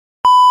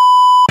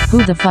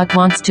Who the fuck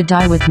wants to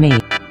die with me?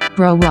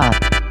 Bro, what?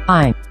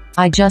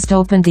 I just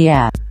opened the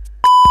app.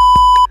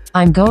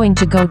 I'm going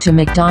to go to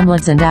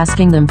McDonald's and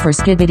asking them for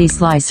Skibidi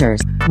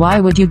Slicers. Why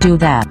would you do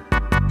that?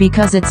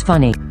 Because it's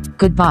funny.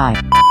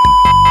 Goodbye.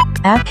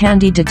 At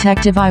Candy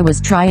Detective, I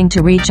was trying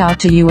to reach out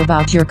to you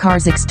about your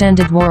car's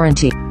extended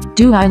warranty.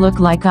 Do I look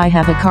like I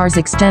have a car's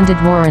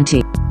extended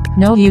warranty?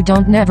 No, you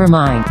don't. Never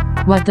mind.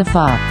 What the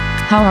fuck?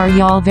 How are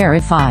y'all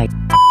verified?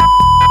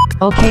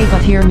 Okay,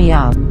 but hear me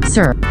out,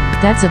 sir.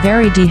 That's a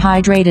very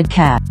dehydrated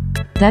cat.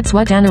 That's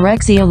what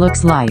anorexia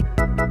looks like.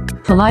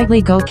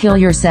 Politely go kill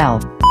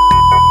yourself.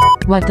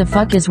 What the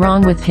fuck is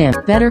wrong with him?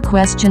 Better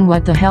question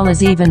what the hell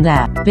is even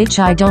that. Bitch,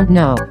 I don't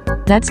know.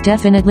 That's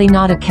definitely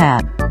not a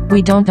cat.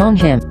 We don't own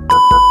him.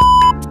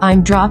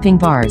 I'm dropping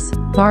bars.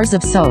 Bars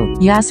of soap.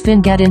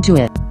 Yasfin, get into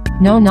it.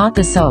 No, not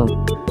the soap.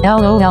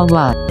 LOL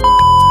what?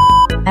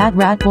 At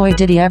Ratboy,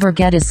 did he ever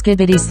get his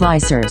Skibidi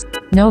Slicers?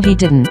 No, he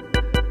didn't.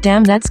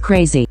 Damn, that's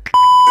crazy.